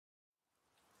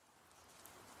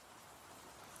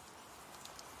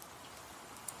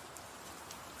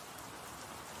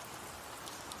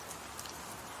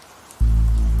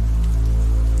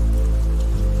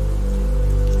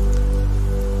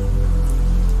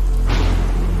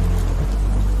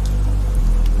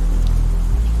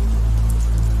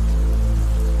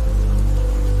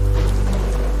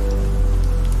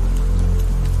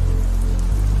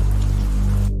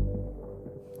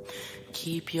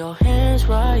your hands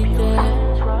right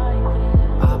there.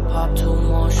 I pop 2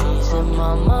 more, she's in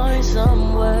my mind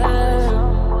somewhere.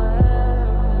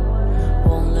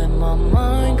 Won't let my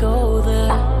mind go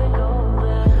there.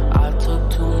 I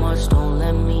took too much, don't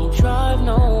let me drive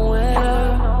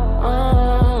nowhere.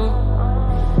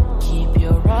 Keep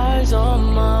your eyes on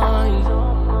mine,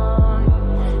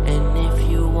 and if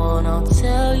you want, I'll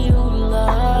tell you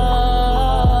lies.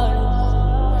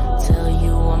 Tell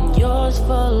you I'm yours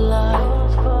for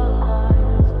life,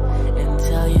 and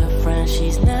tell your friend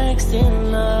she's next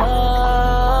in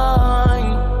line.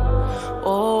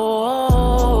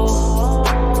 Oh,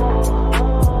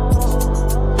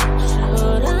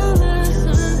 should I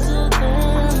listen to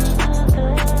them?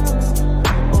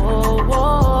 Oh,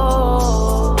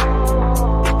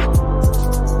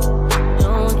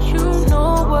 don't you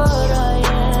know what I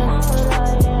am?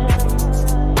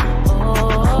 Oh,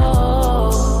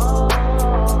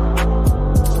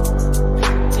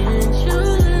 didn't you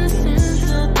listen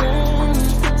to them?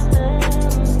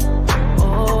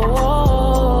 Oh,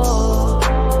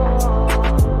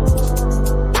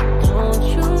 don't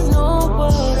you know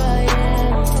what I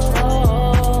am?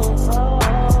 Oh,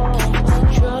 keep the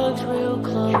drugs real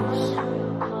close.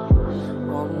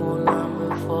 One more line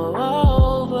before I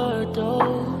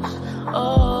overdose.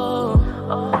 Oh,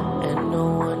 and no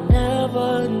one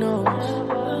ever knows.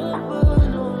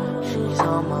 She's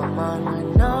on my mind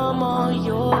when I'm all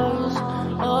yours.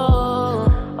 Oh,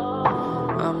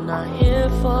 I'm not here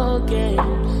for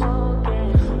games.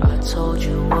 I told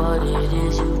you what it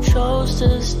is, you chose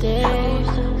to stay.